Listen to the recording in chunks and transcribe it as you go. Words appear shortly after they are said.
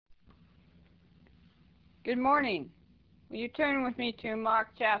Good morning. Will you turn with me to Mark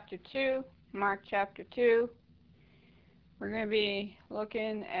chapter 2? Mark chapter 2. We're going to be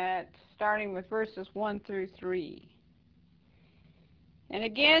looking at starting with verses 1 through 3. And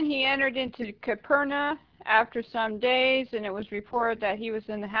again, he entered into Capernaum after some days, and it was reported that he was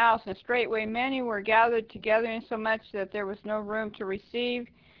in the house, and straightway many were gathered together, insomuch that there was no room to receive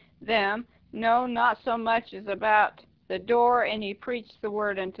them, no, not so much as about the door, and he preached the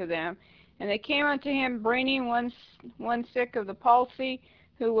word unto them. And they came unto him, bringing one sick of the palsy,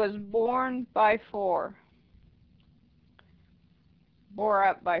 who was bore up by four,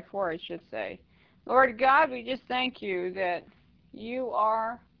 I should say. Lord God, we just thank you that you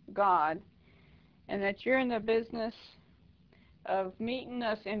are God, and that you're in the business of meeting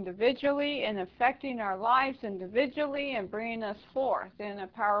us individually and affecting our lives individually and bringing us forth in a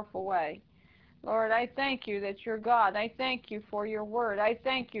powerful way. Lord, I thank you that you're God. I thank you for your word. I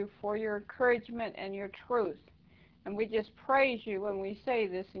thank you for your encouragement and your truth. And we just praise you when we say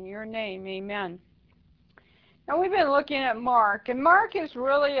this in your name. Amen. Now, we've been looking at Mark, and Mark is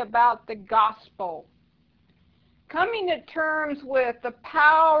really about the gospel. Coming to terms with the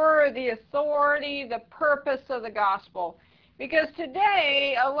power, the authority, the purpose of the gospel. Because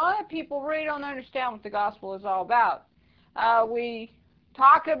today, a lot of people really don't understand what the gospel is all about. We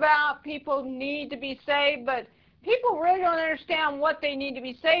talk about people need to be saved, but people really don't understand what they need to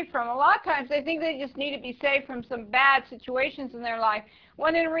be saved from. A lot of times they think they just need to be saved from some bad situations in their life,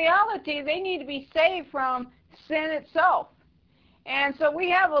 when in reality they need to be saved from sin itself. And so we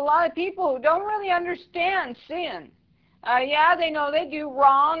have a lot of people who don't really understand sin. Yeah, they know they do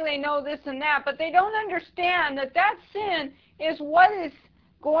wrong, they know this and that, but they don't understand that that sin is what is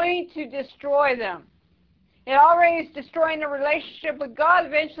going to destroy them. It already is destroying the relationship with God.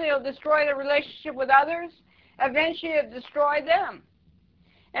 Eventually it'll destroy the relationship with others. Eventually it'll destroy them.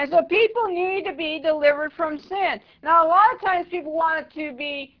 And so people need to be delivered from sin. Now, a lot of times people want to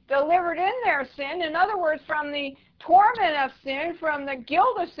be delivered in their sin. In other words, from the torment of sin, from the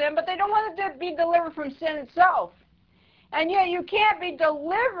guilt of sin, but they don't want to be delivered from sin itself. And yet you can't be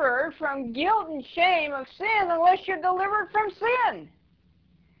delivered from guilt and shame of sin unless you're delivered from sin.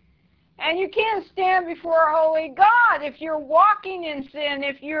 And you can't stand before a holy God if you're walking in sin,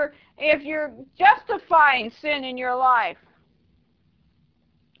 if you're justifying sin in your life.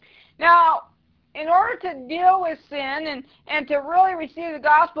 Now, in order to deal with sin and to really receive the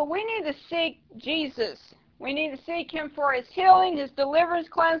gospel, we need to seek Jesus. We need to seek him for his healing, his deliverance,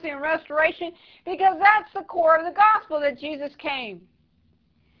 cleansing, and restoration, because that's the core of the gospel, that Jesus came.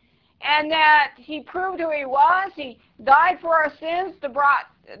 And that he proved who he was. He died for our sins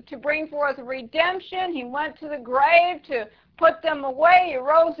to bring forth redemption. He went to the grave to put them away. He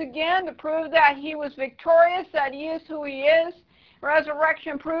rose again to prove that he was victorious, that he is who he is.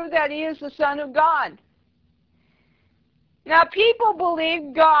 Resurrection proved that he is the Son of God. Now, people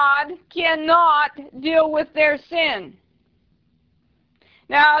believe God cannot deal with their sin.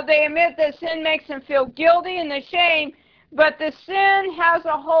 Now, they admit that sin makes them feel guilty and ashamed, but the sin has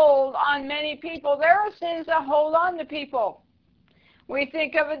a hold on many people. There are sins that hold on to people. We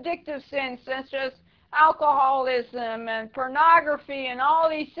think of addictive sins such as alcoholism and pornography and all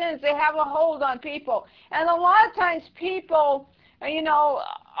these sins. They have a hold on people. And a lot of times people,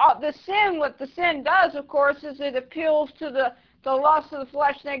 what the sin does, of course, is it appeals to the lust of the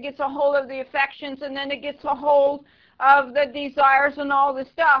flesh, and it gets a hold of the affections, and then it gets a hold of the desires and all this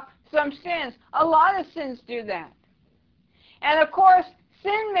stuff. Some sins. A lot of sins do that. And of course,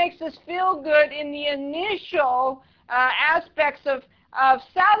 sin makes us feel good in the initial aspects of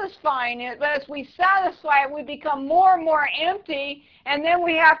satisfying it, but as we satisfy it, we become more and more empty, and then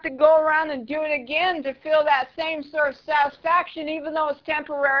we have to go around and do it again to feel that same sort of satisfaction, even though it's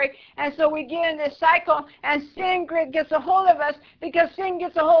temporary. And so we get in this cycle, and sin gets a hold of us, because sin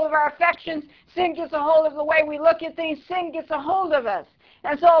gets a hold of our affections, sin gets a hold of the way we look at things, sin gets a hold of us.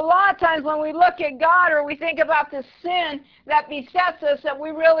 And so a lot of times when we look at God, or we think about this sin that besets us, that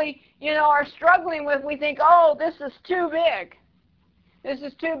we really, are struggling with, we think, oh, this is too big. This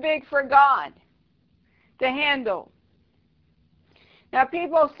is too big for God to handle. Now,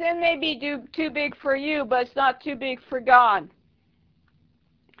 people, sin may be too big for you, but it's not too big for God.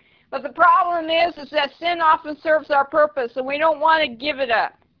 But the problem is that sin often serves our purpose, and we don't want to give it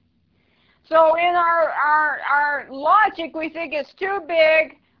up. So in our logic, we think it's too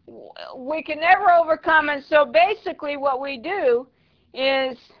big, we can never overcome it. So basically what we do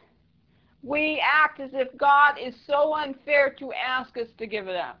is we act as if God is so unfair to ask us to give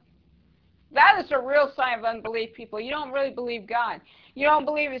it up. That is a real sign of unbelief, people. You don't really believe God. You don't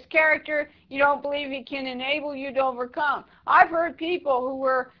believe his character. You don't believe he can enable you to overcome. I've heard people who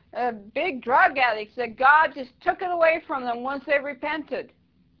were big drug addicts that God just took it away from them once they repented.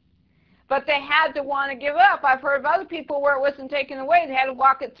 But they had to want to give up. I've heard of other people where it wasn't taken away. They had to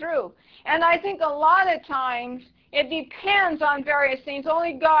walk it through. And I think a lot of times it depends on various things.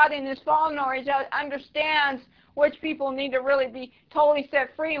 Only God in his fallen knowledge understands which people need to really be totally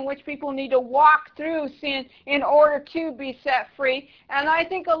set free and which people need to walk through sin in order to be set free. And I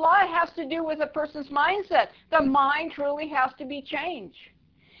think a lot has to do with a person's mindset. The mind truly has to be changed.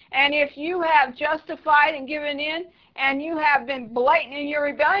 And if you have justified and given in and you have been blatant in your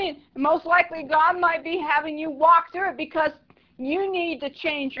rebellion, most likely God might be having you walk through it because you need to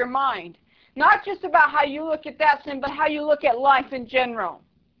change your mind. Not just about how you look at that sin, but how you look at life in general.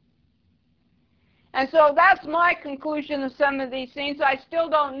 And so that's my conclusion of some of these things. I still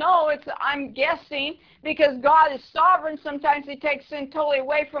don't know. I'm guessing because God is sovereign. Sometimes he takes sin totally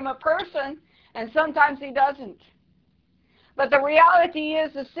away from a person, and sometimes he doesn't. But the reality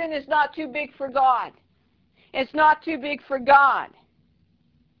is the sin is not too big for God. It's not too big for God.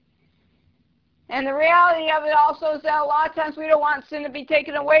 And the reality of it also is that a lot of times we don't want sin to be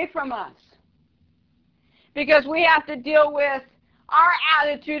taken away from us. Because we have to deal with our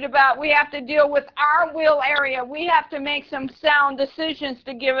attitude we have to deal with our will area. We have to make some sound decisions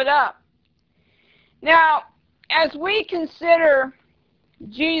to give it up. Now, as we consider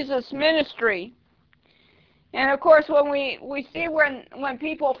Jesus' ministry, and of course when we see when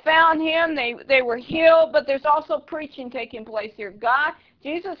people found him, they were healed, but there's also preaching taking place here.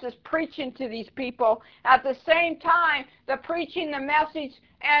 Jesus is preaching to these people. At the same time, the preaching, the message,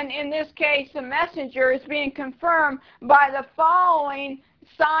 and in this case, the messenger is being confirmed by the following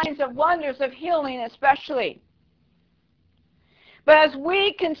signs of wonders of healing especially. But as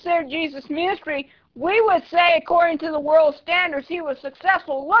we consider Jesus' ministry, we would say, according to the world standards, he was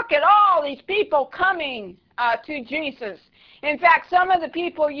successful. Look at all these people coming to Jesus. In fact, some of the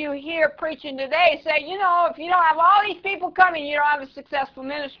people you hear preaching today say, you know, if you don't have all these people coming, you don't have a successful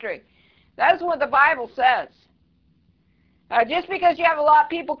ministry. That is what the Bible says. Just because you have a lot of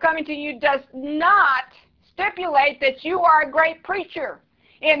people coming to you does not stipulate that you are a great preacher.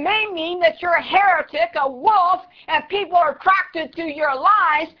 It may mean that you're a heretic, a wolf, and people are attracted to your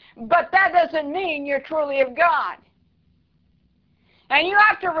lies, but that doesn't mean you're truly of God. And you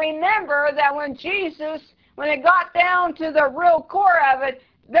have to remember that when it got down to the real core of it,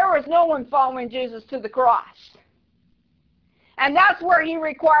 there was no one following Jesus to the cross. And that's where he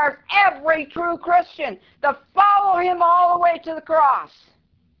requires every true Christian to follow him all the way to the cross.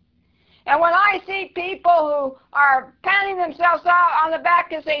 And when I see people who are patting themselves out on the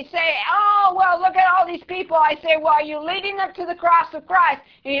back as they say, oh, well, look at all these people, I say, well, are you leading them to the cross of Christ?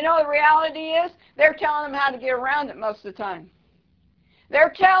 And you know the reality is, they're telling them how to get around it most of the time.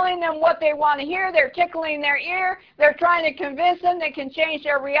 They're telling them what they want to hear. They're tickling their ear. They're trying to convince them they can change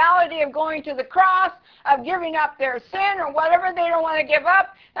their reality of going to the cross, of giving up their sin or whatever they don't want to give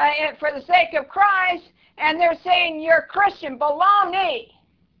up for the sake of Christ. And they're saying, you're a Christian, baloney.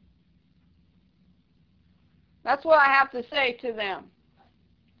 That's what I have to say to them.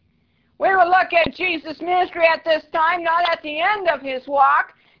 We will look at Jesus' ministry at this time, not at the end of his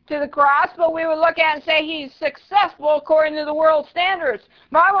walk to the cross, but we would look at it and say he's successful according to the world standards.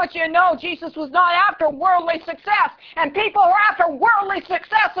 But I want you to know Jesus was not after worldly success, and people who are after worldly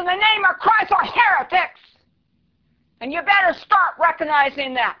success in the name of Christ are heretics. And you better start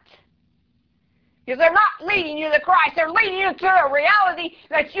recognizing that. Because they're not leading you to Christ, they're leading you to a reality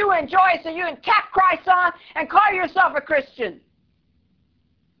that you enjoy so you can tap Christ on and call yourself a Christian.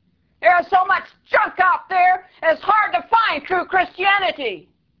 There is so much junk out there, it's hard to find true Christianity.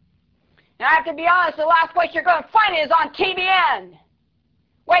 And I have to be honest, the last place you're going to find it is on TBN.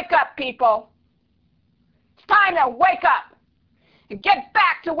 Wake up, people. It's time to wake up and get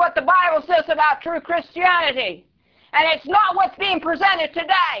back to what the Bible says about true Christianity. And it's not what's being presented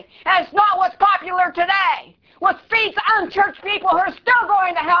today. And it's not what's popular today. What feeds unchurched people who are still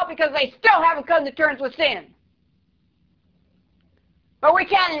going to hell because they still haven't come to terms with sin. But we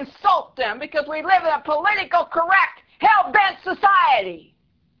can't insult them because we live in a political correct, hell-bent society.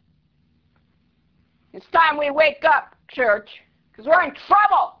 It's time we wake up, church, because we're in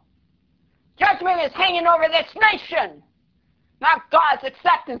trouble. Judgment is hanging over this nation, not God's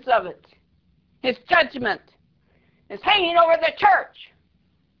acceptance of it. His judgment is hanging over the church.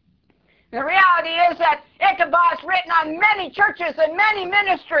 The reality is that Ichabod is written on many churches and many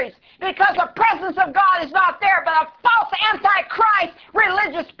ministries because the presence of God is not there, but a false antichrist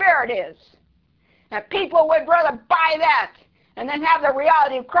religious spirit is. And people would rather buy that and then have the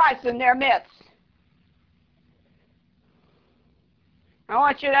reality of Christ in their midst. I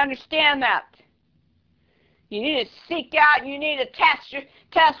want you to understand that. You need to seek out, you need to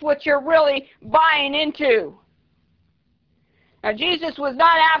test what you're really buying into. Now, Jesus was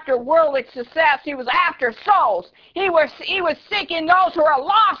not after worldly success. He was after souls. He was seeking those who are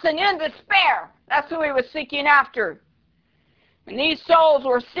lost and in despair. That's who he was seeking after. And these souls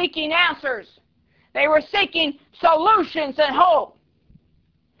were seeking answers. They were seeking solutions and hope.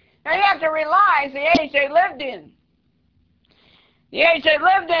 Now, you have to realize the age they lived in. The age they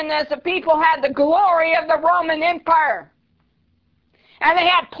lived in is the people had the glory of the Roman Empire. And they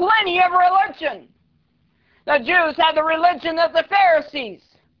had plenty of religion. The Jews had the religion of the Pharisees.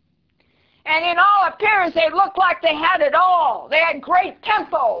 And in all appearance, they looked like they had it all. They had great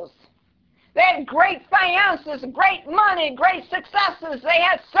temples. They had great finances, great money, great successes. They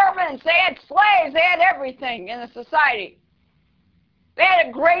had servants. They had slaves. They had everything in the society. They had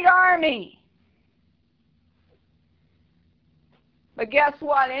a great army. But guess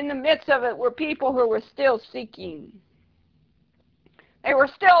what? In the midst of it were people who were still seeking. They were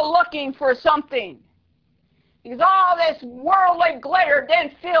still looking for something. Because all this worldly glitter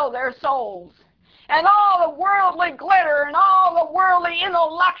didn't fill their souls. And all the worldly glitter and all the worldly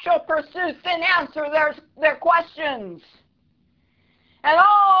intellectual pursuits didn't answer their questions. And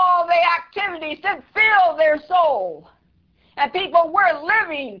all the activities didn't fill their soul. And people were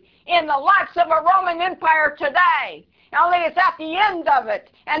living in the likes of a Roman Empire today. Only it's at the end of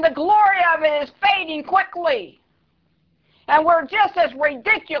it. And the glory of it is fading quickly. And we're just as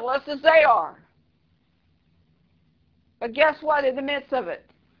ridiculous as they are. But guess what? In the midst of it,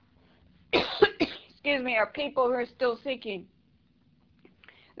 excuse me, are people who are still seeking.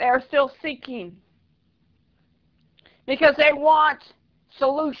 They are still seeking because they want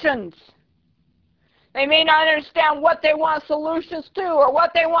solutions. They may not understand what they want solutions to or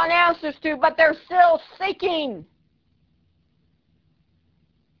what they want answers to, but they're still seeking.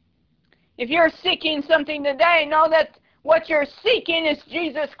 If you're seeking something today, know that what you're seeking is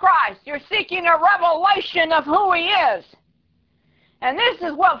Jesus Christ. You're seeking a revelation of who He is. And this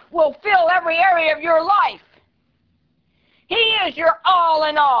is what will fill every area of your life. He is your all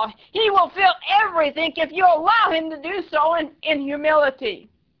in all. He will fill everything if you allow Him to do so in humility.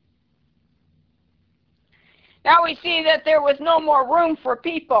 Now we see that there was no more room for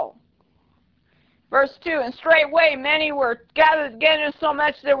people. Verse 2, and straightway many were gathered together so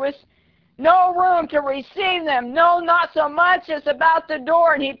much there was no room to receive them, no, not so much as about the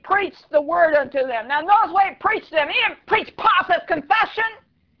door, and he preached the word unto them. Now notice what he preached to them. He didn't preach pompous confession.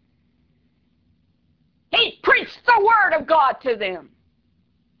 He preached the word of God to them.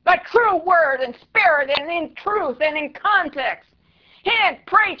 The true word in spirit and in truth and in context. He didn't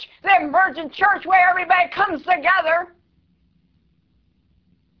preach the emergent church where everybody comes together.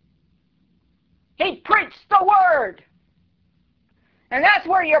 He preached the word. And that's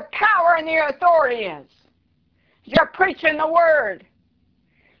where your power and your authority is. You're preaching the word.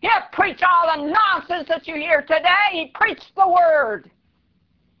 He didn't preach all the nonsense that you hear today. He preached the word.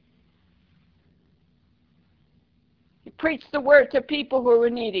 He preached the word to people who were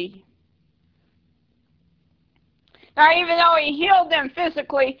needy. Now, even though He healed them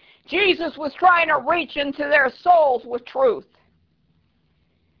physically, Jesus was trying to reach into their souls with truth.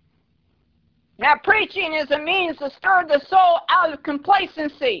 Now, preaching is a means to stir the soul out of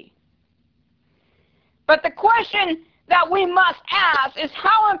complacency. But the question that we must ask is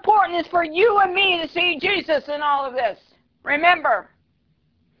how important it is for you and me to see Jesus in all of this. Remember,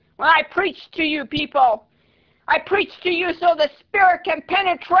 when I preach to you people, I preach to you so the Spirit can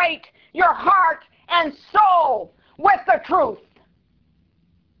penetrate your heart and soul with the truth.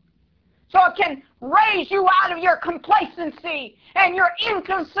 So it can raise you out of your complacency and your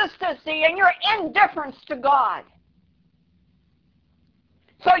inconsistency and your indifference to God.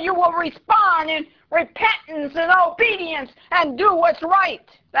 So you will respond in repentance and obedience and do what's right.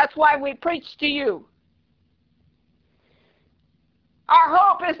 That's why we preach to you. Our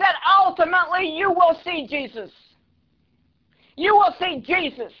hope is that ultimately you will see Jesus. You will see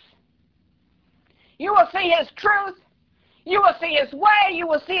Jesus. You will see His truth. You will see His way. You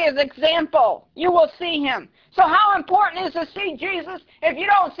will see His example. You will see Him. So how important is to see Jesus? If you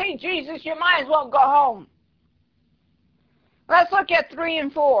don't see Jesus, you might as well go home. Let's look at 3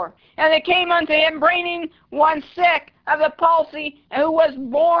 and 4. And they came unto Him, bringing one sick of the palsy, who was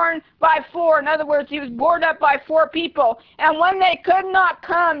borne by 4. In other words, he was borne up by 4 people. And when they could not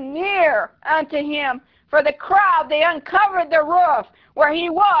come near unto Him, for the crowd, they uncovered the roof where He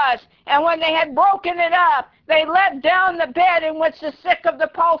was, and when they had broken it up, they let down the bed in which the sick of the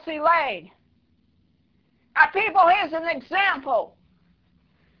palsy lay. Now, people, here's an example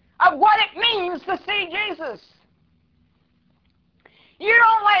of what it means to see Jesus. You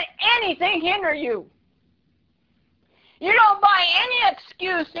don't let anything hinder you. You don't buy any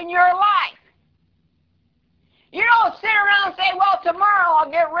excuse in your life. You don't sit around and say, well, tomorrow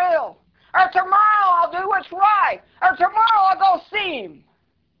I'll get real. Or tomorrow I'll do what's right. Or tomorrow I'll go see him.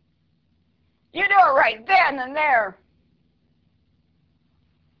 You do it right then and there.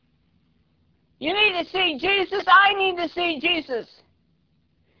 You need to see Jesus. I need to see Jesus.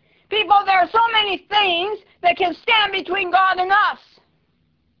 People, there are so many things that can stand between God and us.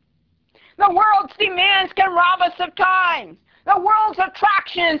 The world's demands can rob us of time. The world's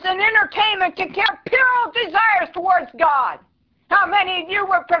attractions and entertainment can kill pure desires towards God. How many of you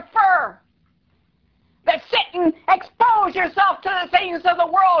would prefer to sit and expose yourself to the things of the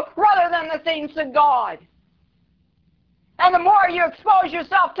world rather than the things of God? And the more you expose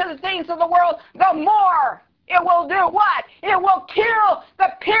yourself to the things of the world, the more it will do what? It will kill the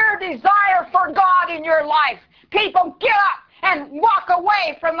pure desire for God in your life. People, get up and walk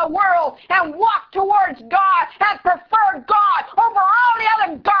away from the world and walk towards God and prefer God over all the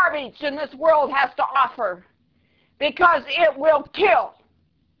other garbage in this world has to offer, because it will kill.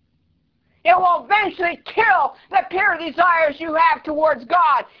 It will eventually kill the pure desires you have towards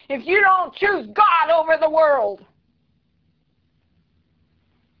God if you don't choose God over the world.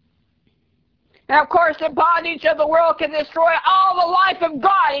 And of course, the bondage of the world can destroy all the life of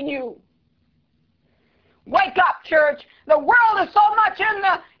God in you. Wake up, church. The world is so much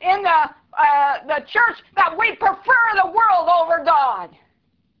in the church that we prefer the world over God.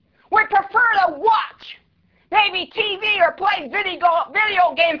 We prefer to watch maybe TV or play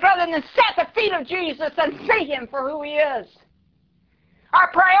video games rather than sit at the feet of Jesus and see him for who he is. Our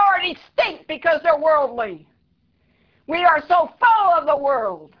priorities stink because they're worldly. We are so full of the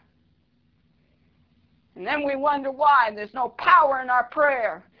world. And then we wonder why there's no power in our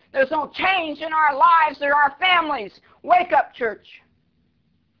prayer. There's no change in our lives or our families. Wake up, church.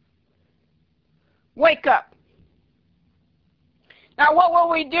 Wake up. Now, what will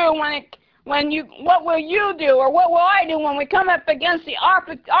we do what will you do, or what will I do when we come up against the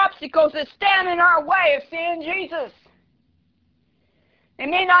obstacles that stand in our way of seeing Jesus? They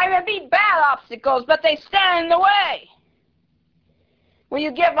may not even be bad obstacles, but they stand in the way. Will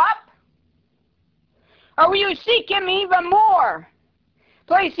you give up? Or will you seek him even more?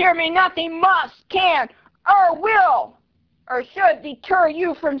 Please hear me, nothing must, can, or will, or should deter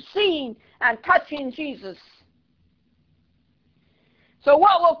you from seeing and touching Jesus. So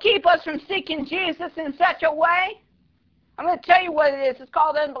what will keep us from seeking Jesus in such a way? I'm going to tell you what it is. It's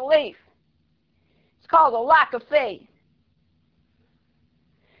called unbelief. It's called a lack of faith.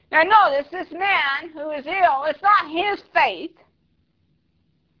 Now notice, this man who is ill, it's not his faith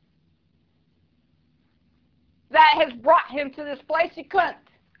that has brought him to this place. He couldn't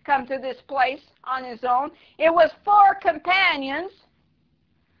come to this place on his own. It was 4 companions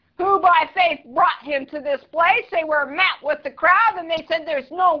who by faith brought him to this place. They were met with the crowd and they said, there's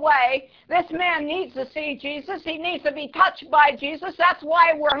no way. This man needs to see Jesus. He needs to be touched by Jesus. That's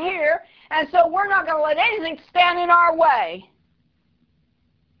why we're here. And so we're not going to let anything stand in our way.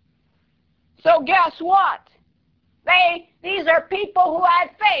 So guess what? These are people who had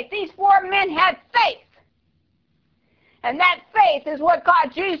faith. These 4 men had faith. And that faith is what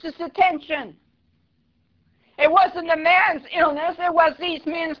caught Jesus' attention. It wasn't the man's illness, it was these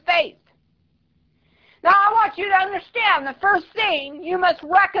men's faith. Now I want you to understand, the first thing you must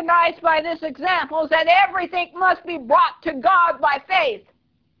recognize by this example is that everything must be brought to God by faith.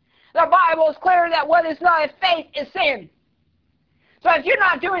 The Bible is clear that what is not of faith is sin. So if you're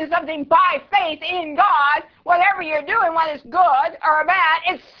not doing something by faith in God, whatever you're doing, whether it's good or bad,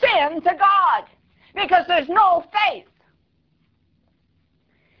 it's sin to God, because there's no faith.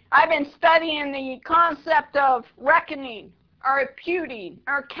 I've been studying the concept of reckoning or imputing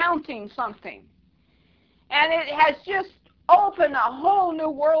or counting something. And it has just opened a whole new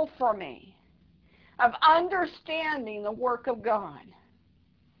world for me of understanding the work of God.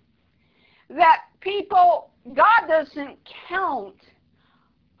 That people, God doesn't count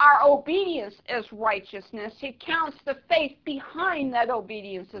our obedience as righteousness. He counts the faith behind that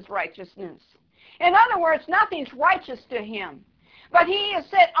obedience as righteousness. In other words, nothing's righteous to him. But he has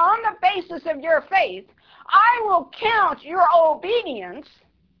said, on the basis of your faith, I will count your obedience,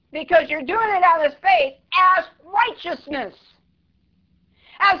 because you're doing it out of faith, as righteousness,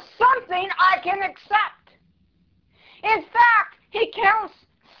 as something I can accept. In fact, he counts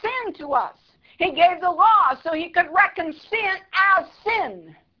sin to us. He gave the law so he could reckon sin as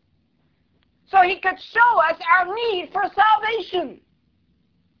sin, so he could show us our need for salvation.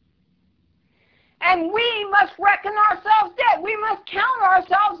 And we must reckon ourselves dead. We must count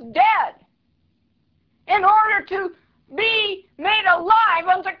ourselves dead in order to be made alive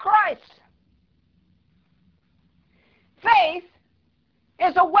unto Christ. Faith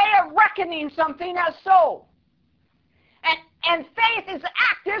is a way of reckoning something as so. And faith is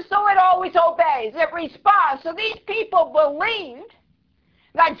active, so it always obeys. It responds. So these people believed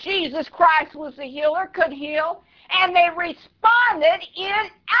that Jesus Christ was the healer, could heal, and they responded in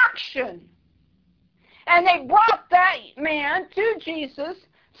action. And they brought that man to Jesus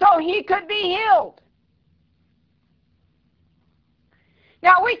so he could be healed.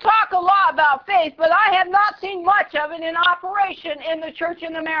 Now, we talk a lot about faith, but I have not seen much of it in operation in the church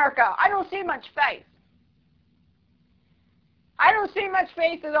in America. I don't see much faith. I don't see much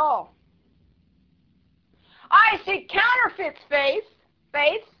faith at all. I see counterfeit faith.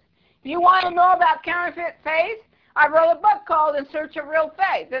 If you want to know about counterfeit faith, I wrote a book called In Search of Real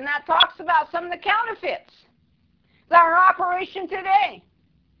Faith, and that talks about some of the counterfeits that are in operation today.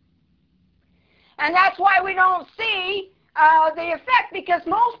 And that's why we don't see the effect, because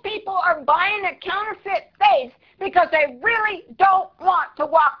most people are buying a counterfeit faith because they really don't want to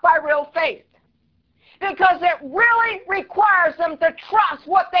walk by real faith. Because it really requires them to trust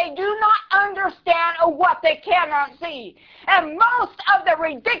what they do not understand or what they cannot see. And most of the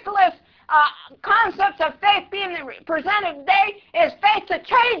ridiculous concepts of faith being presented today is faith to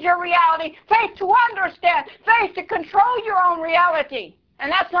change your reality, faith to understand, faith to control your own reality.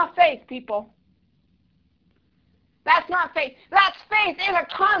 And that's not faith, people. That's not faith. That's faith in a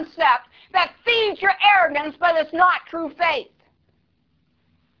concept that feeds your arrogance, but it's not true faith.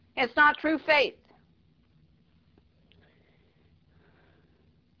 It's not true faith.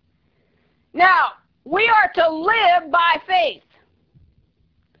 Now, we are to live by faith.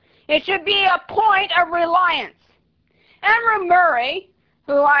 It should be a point of reliance. Emery Murray,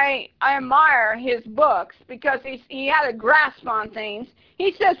 who I admire his books because he had a grasp on things,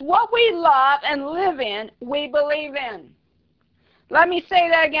 he says, what we love and live in, we believe in. Let me say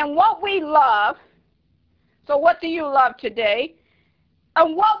that again. What we love, so what do you love today?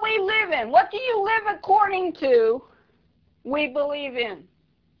 And what we live in, what do you live according to, we believe in.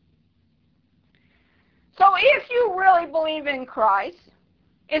 So if you really believe in Christ,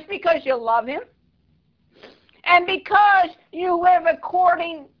 it's because you love Him, and because you live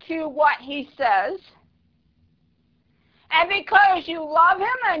according to what He says, and because you love Him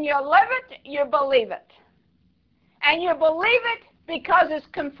and you live it, you believe it. And you believe it because it's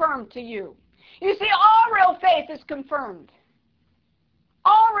confirmed to you. You see, all real faith is confirmed.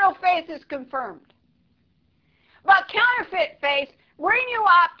 All real faith is confirmed. But counterfeit faith bring you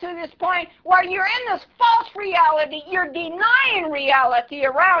up to this point where you're in this false reality, you're denying reality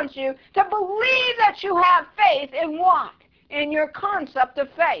around you to believe that you have faith in what? In your concept of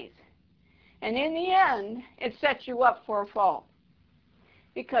faith. And in the end, it sets you up for a fall.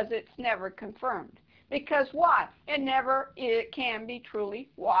 Because it's never confirmed. Because why? It can be truly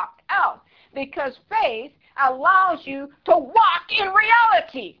walked out. Because faith allows you to walk in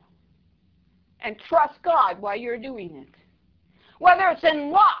reality. And trust God while you're doing it. Whether it's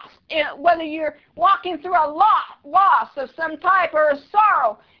in loss, whether you're walking through a loss of some type or a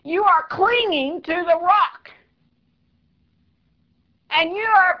sorrow, you are clinging to the rock. And you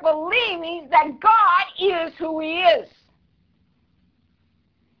are believing that God is who He is.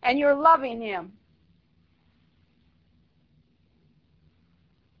 And you're loving Him.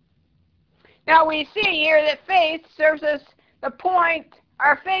 Now we see here that faith serves us the point,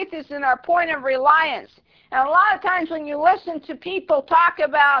 our faith is in our point of reliance. And a lot of times when you listen to people talk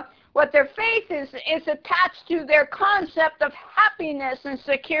about what their faith is, it's attached to their concept of happiness and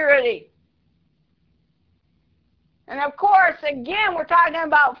security. And of course, again, we're talking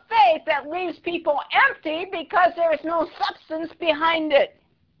about faith that leaves people empty because there is no substance behind it.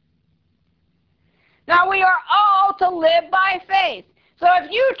 Now, we are all to live by faith. So if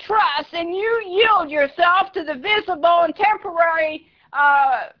you trust and you yield yourself to the visible and temporary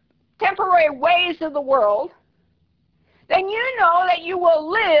ways of the world, then you know that you will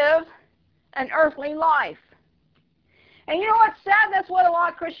live an earthly life. And you know what's sad? That's what a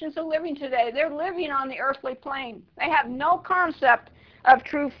lot of Christians are living today. They're living on the earthly plane. They have no concept of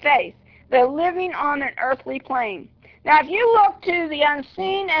true faith. They're living on an earthly plane. Now, if you look to the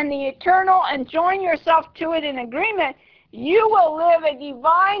unseen and the eternal and join yourself to it in agreement, you will live a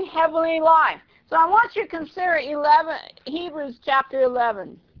divine heavenly life. So I want you to consider Hebrews chapter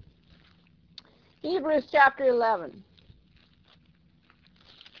 11. Hebrews chapter 11.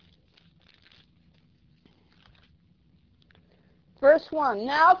 Verse 1,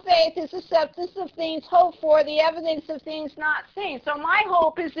 now faith is the substance of things hoped for, the evidence of things not seen. So my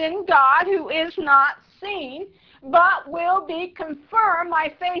hope is in God who is not seen, but will be confirmed.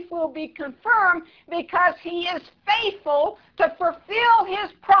 My faith will be confirmed because he is faithful to fulfill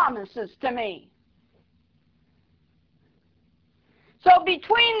his promises to me. So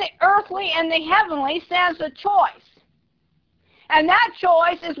between the earthly and the heavenly stands a choice. And that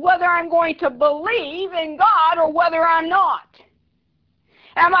choice is whether I'm going to believe in God or whether I'm not.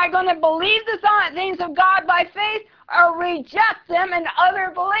 Am I going to believe the things of God by faith or reject them in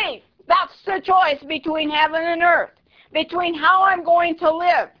other belief? That's the choice between heaven and earth, between how I'm going to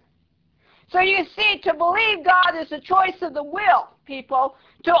live. So you see, to believe God is a choice of the will, people.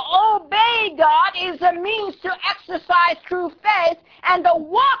 To obey God is a means to exercise true faith, and to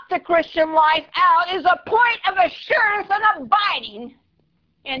walk the Christian life out is a point of assurance and abiding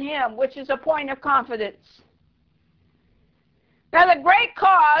in him, which is a point of confidence. Now, the great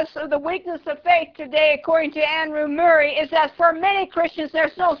cause of the weakness of faith today, according to Andrew Murray, is that for many Christians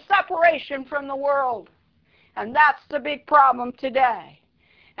there's no separation from the world. And that's the big problem today.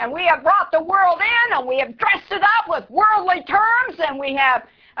 And we have brought the world in, and we have dressed it up with worldly terms, and we have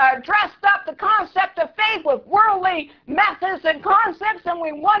dressed up the concept of faith with worldly methods and concepts, and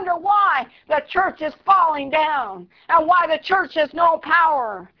we wonder why the church is falling down, and why the church has no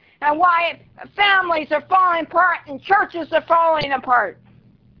power, and why families are falling apart and churches are falling apart.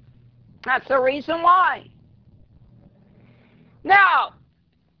 That's the reason why. Now,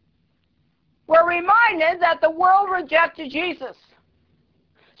 we're reminded that the world rejected Jesus.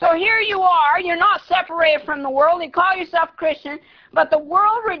 So here you are, you're not separated from the world, you call yourself Christian, but the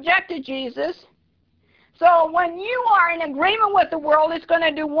world rejected Jesus. So when you are in agreement with the world, it's going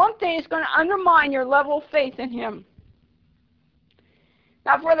to do one thing, it's going to undermine your level of faith in him.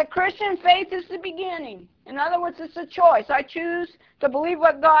 Now for the Christian, faith is the beginning. In other words, it's a choice. I choose to believe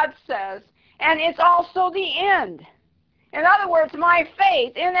what God says, and it's also the end. In other words, my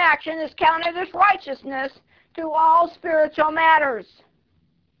faith in action is counted as righteousness to all spiritual matters.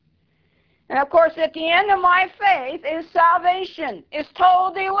 And of course, at the end of my faith is salvation, is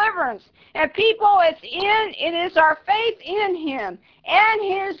total deliverance. And people, it is our faith in him and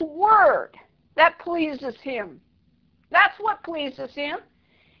his word that pleases him. That's what pleases him.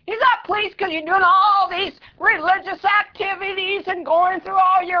 He's not pleased because you're doing all these religious activities and going through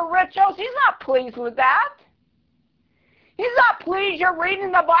all your rituals. He's not pleased with that. He's not pleased you're reading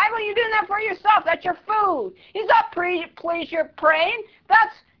the Bible. You're doing that for yourself. That's your food. He's not pleased you're praying.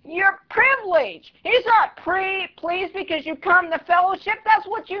 That's your privilege. He's not pleased because you come to fellowship. That's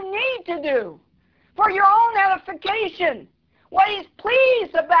what you need to do for your own edification. What he's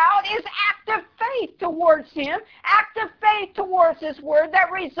pleased about is active faith towards him, active faith towards his word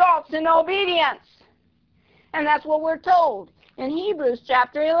that results in obedience. And that's what we're told in Hebrews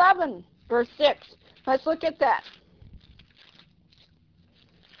chapter 11, verse 6. Let's look at that.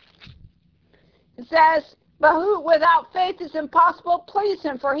 It says, but who without faith is impossible to please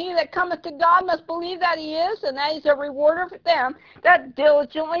him. For he that cometh to God must believe that he is, and that he's a rewarder for them that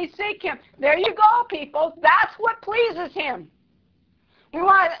diligently seek him. There you go, people. That's what pleases him. We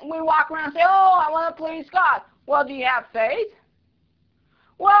walk around and say, oh, I want to please God. Well, do you have faith?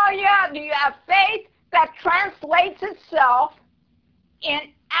 Well, yeah, do you have faith that translates itself in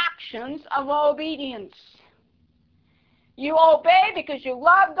actions of obedience? You obey because you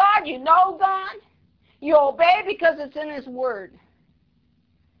love God, you know God. You obey because it's in his word.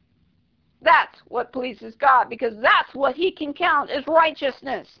 That's what pleases God, because that's what he can count as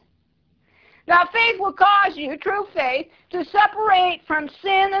righteousness. Now, faith will cause you, true faith, to separate from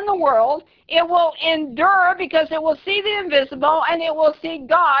sin in the world. It will endure because it will see the invisible, and it will see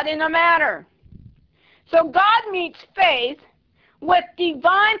God in a matter. So God meets faith with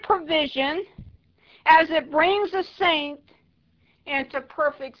divine provision as it brings a saint into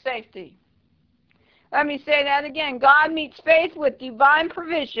perfect safety. Let me say that again. God meets faith with divine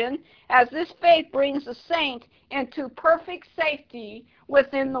provision as this faith brings the saint into perfect safety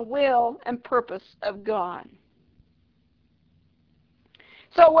within the will and purpose of God.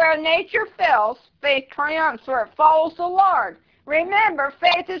 So where nature fails, faith triumphs, or it follows the Lord. Remember,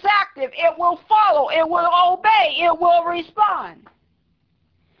 faith is active. It will follow. It will obey. It will respond.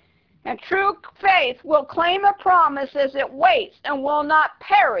 And true faith will claim a promise as it waits and will not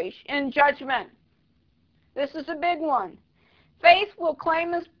perish in judgment. This is a big one. Faith will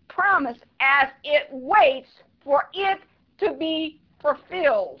claim his promise as it waits for it to be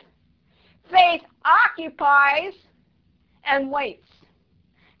fulfilled. Faith occupies and waits.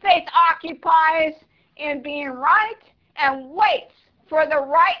 Faith occupies in being right and waits for the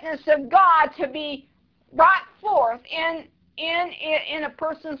rightness of God to be brought forth in a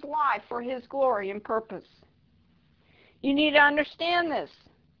person's life for his glory and purpose. You need to understand this.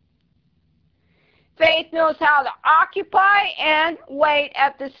 faith knows how to occupy and wait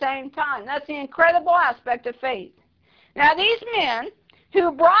at the same time. That's the incredible aspect of faith. Now, these men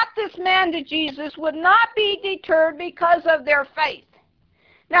who brought this man to Jesus would not be deterred because of their faith.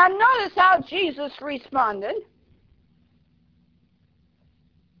 Now, notice how Jesus responded.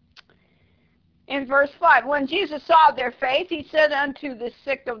 In verse 5, when Jesus saw their faith, he said unto the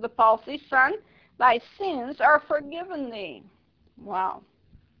sick of the palsy, Son, thy sins are forgiven thee. Wow.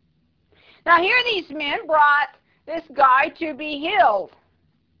 Now here these men brought this guy to be healed.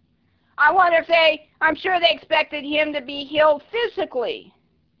 I wonder if I'm sure they expected him to be healed physically.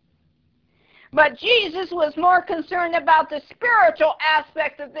 But Jesus was more concerned about the spiritual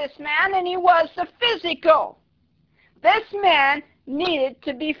aspect of this man than he was the physical. This man needed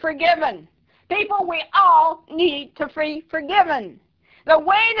to be forgiven. People, we all need to be forgiven. The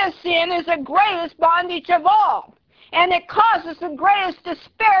weight of sin is the greatest bondage of all, and it causes the greatest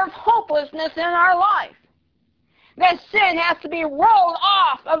despair of hopelessness in our life. That sin has to be rolled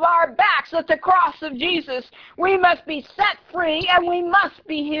off of our backs at the cross of Jesus. We must be set free, and we must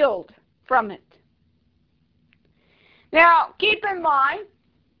be healed from it. Now, keep in mind,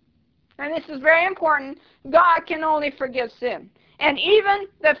 and this is very important, God can only forgive sin. And even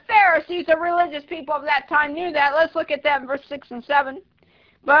the Pharisees, the religious people of that time, knew that. Let's look at that in verse 6 and 7.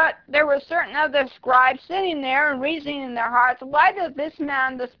 But there were certain of the scribes sitting there and reasoning in their hearts, why does this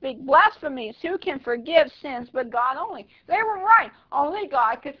man speak blasphemies? Who can forgive sins but God only? They were right. Only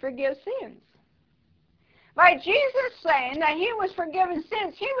God could forgive sins. By Jesus saying that he was forgiving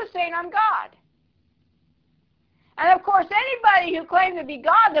sins, he was saying, I'm God. And of course, anybody who claimed to be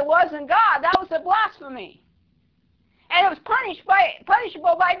God that wasn't God, that was a blasphemy. And it was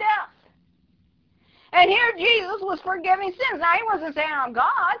punishable by death. And here Jesus was forgiving sins. Now, he wasn't saying, I'm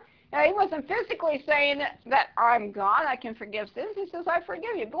God. Now, he wasn't physically saying that I'm God, I can forgive sins. He says, I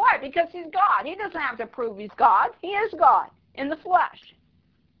forgive you. Why? Because he's God. He doesn't have to prove he's God. He is God in the flesh.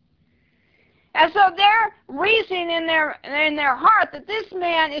 And so they're reasoning in their heart that this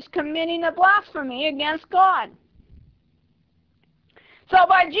man is committing a blasphemy against God. So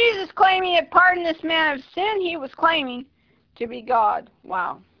by Jesus claiming to pardon this man of sin, he was claiming to be God.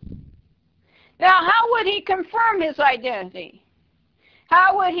 Wow. Now, how would he confirm his identity?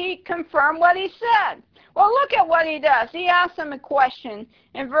 How would he confirm what he said? Well, look at what he does. He asks them a question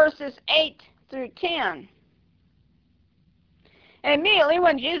in verses 8 through 10. Immediately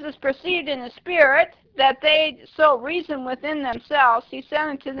when Jesus perceived in the Spirit that they so reasoned within themselves, he said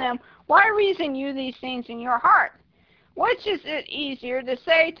unto them, Why reason you these things in your heart? Which is it easier, to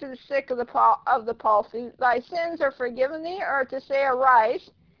say to the sick of the palsy, Thy sins are forgiven thee, or to say, Arise,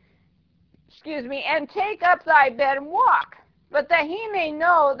 and take up thy bed and walk? But that he may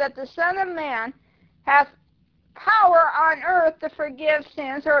know that the Son of Man hath power on earth to forgive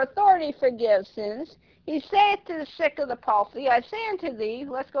sins, or authority to forgive sins, he saith to the sick of the palsy, I say unto thee,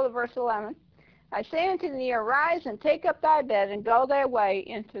 let's go to verse 11, I say unto thee, Arise, and take up thy bed, and go thy way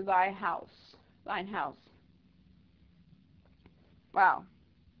into thine house. Wow.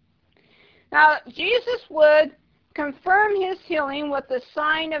 Now, Jesus would confirm his healing with the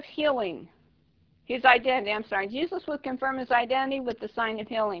sign of healing. His identity, Jesus would confirm his identity with the sign of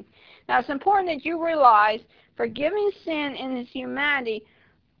healing. Now, it's important that you realize forgiving sin in his humanity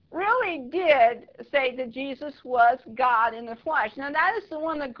really did say that Jesus was God in the flesh. Now, that is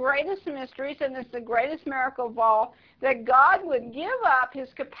one of the greatest mysteries, and it's the greatest miracle of all, that God would give up his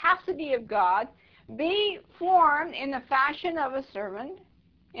capacity of God, be formed in the fashion of a servant,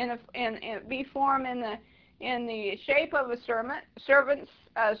 be formed in the shape of a servant.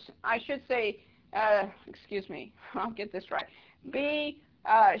 I'll get this right. Be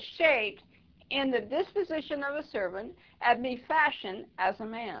shaped in the disposition of a servant and be fashioned as a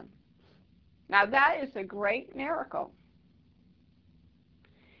man. Now that is a great miracle,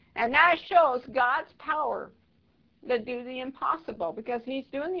 and that shows God's power to do the impossible, because he's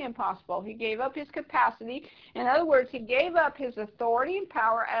doing the impossible. He gave up his capacity. In other words, he gave up his authority and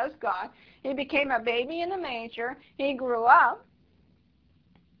power as God. He became a baby in a manger. He grew up,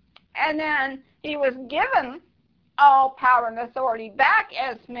 and then he was given all power and authority back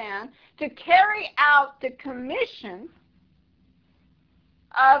as man to carry out the commission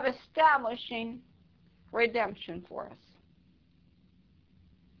of establishing redemption for us.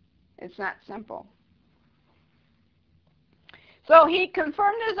 It's not simple. So he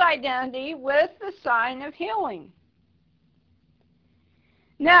confirmed his identity with the sign of healing.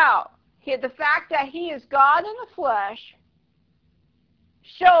 Now, the fact that he is God in the flesh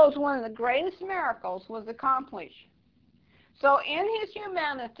shows one of the greatest miracles was accomplished. So in his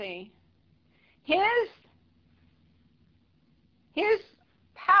humanity, his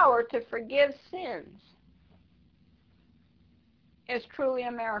power power to forgive sins is truly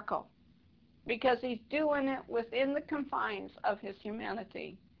a miracle, because he's doing it within the confines of his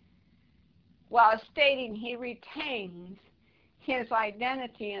humanity, while stating he retains his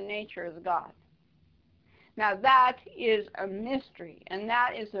identity and nature as God. Now that is a mystery, and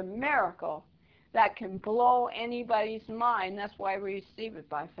that is a miracle that can blow anybody's mind. That's why we receive it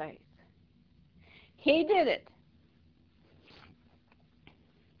by faith. He did it.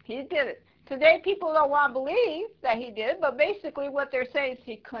 He did it. Today people don't want to believe that he did, but basically what they're saying is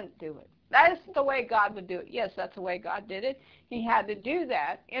he couldn't do it. That is the way God would do it. Yes, that's the way God did it. He had to do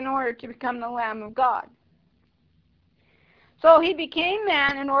that in order to become the Lamb of God. So he became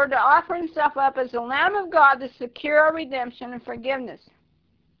man in order to offer himself up as the Lamb of God to secure our redemption and forgiveness.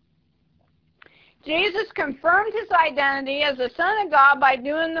 Jesus confirmed his identity as the Son of God by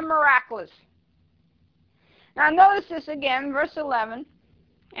doing the miraculous. Now notice this again, verse 11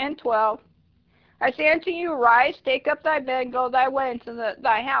 and 12. I say unto you, rise, take up thy bed, and go thy way into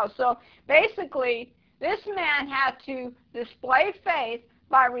thy house. So basically, this man had to display faith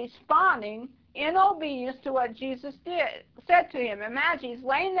by responding in obedience to what Jesus said to him. Imagine, he's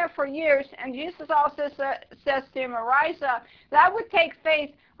laying there for years, and Jesus also says to him, arise up. That would take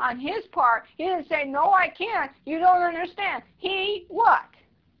faith on his part. He didn't say, no, I can't. You don't understand. He what?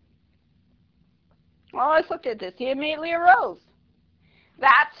 Well, let's look at this. He immediately arose.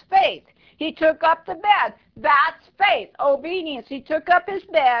 That's faith. He took up the bed. That's faith. Obedience. He took up his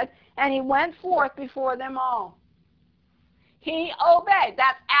bed, and he went forth before them all. He obeyed.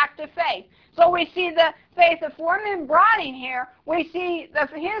 That's active faith. So we see the faith of four men brought in here. We see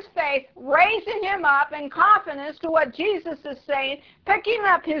his faith raising him up in confidence to what Jesus is saying, picking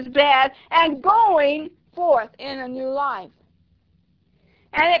up his bed, and going forth in a new life.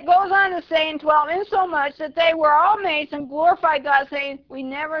 And it goes on to say in 12, insomuch that they were all amazed and glorified God, saying, we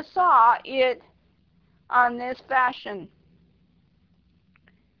never saw it on this fashion.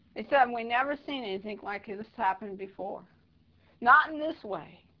 They said, we never seen anything like this happen before. Not in this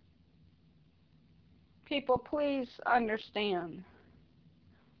way. People, please understand.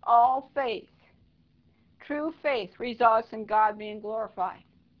 All faith, true faith, results in God being glorified.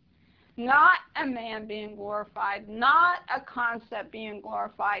 Not a man being glorified, not a concept being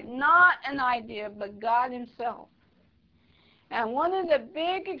glorified, not an idea, but God himself. And one of the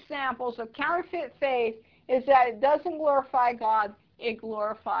big examples of counterfeit faith is that it doesn't glorify God, it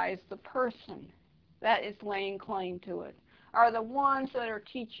glorifies the person that is laying claim to it, or the ones that are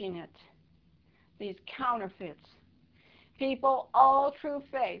teaching it, these counterfeits. People, all true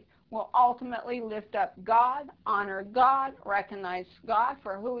faith will ultimately lift up God, honor God, recognize God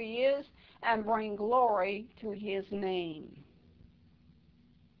for who he is, and bring glory to his name.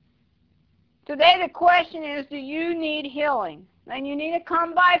 Today the question is, do you need healing? Then you need to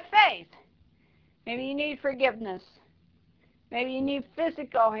come by faith. Maybe you need forgiveness. Maybe you need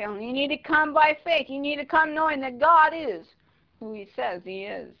physical healing. You need to come by faith. You need to come knowing that God is who he says he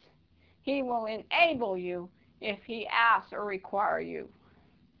is. He will enable you if he asks or requires you.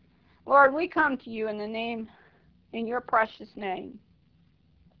 Lord, we come to you in your precious name.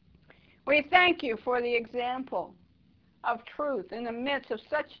 We thank you for the example of truth in the midst of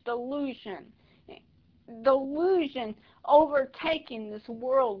such delusion overtaking this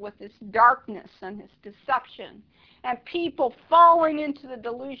world with its darkness and its deception, and people falling into the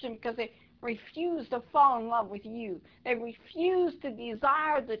delusion because they refuse to fall in love with you. They refuse to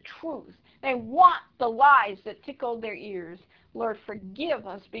desire the truth. They want the lies that tickle their ears. Lord, forgive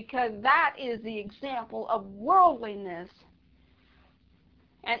us, because that is the example of worldliness.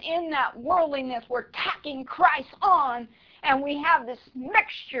 And in that worldliness, we're tacking Christ on, and we have this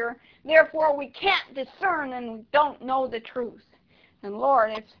mixture. Therefore, we can't discern and we don't know the truth. And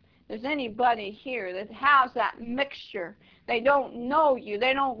Lord, if there's anybody here that has that mixture, they don't know you,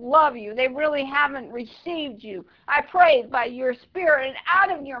 they don't love you, they really haven't received you, I pray by your Spirit and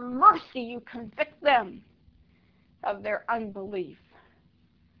out of your mercy you convict them of their unbelief,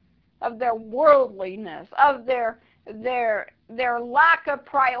 of their worldliness, of their lack of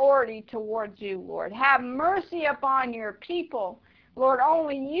priority towards you, Lord. Have mercy upon your people. Lord,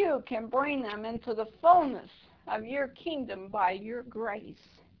 only you can bring them into the fullness of your kingdom by your grace.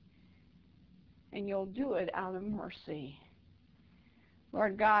 And you'll do it out of mercy.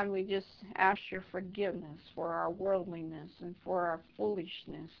 Lord God, we just ask your forgiveness for our worldliness and for our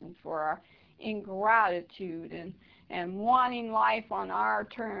foolishness and for our ingratitude and wanting life on our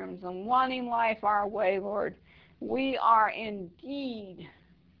terms and wanting life our way, Lord. We are indeed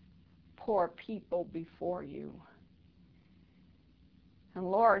poor people before you. And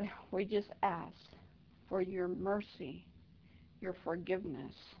Lord, we just ask for your mercy, your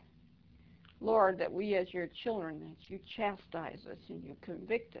forgiveness, Lord, that we as your children, that you chastise us and you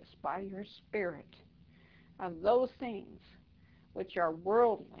convict us by your Spirit of those things which are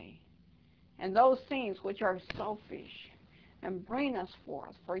worldly and those things which are selfish, and bring us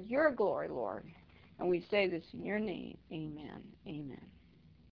forth for your glory, Lord. And we say this in your name. Amen.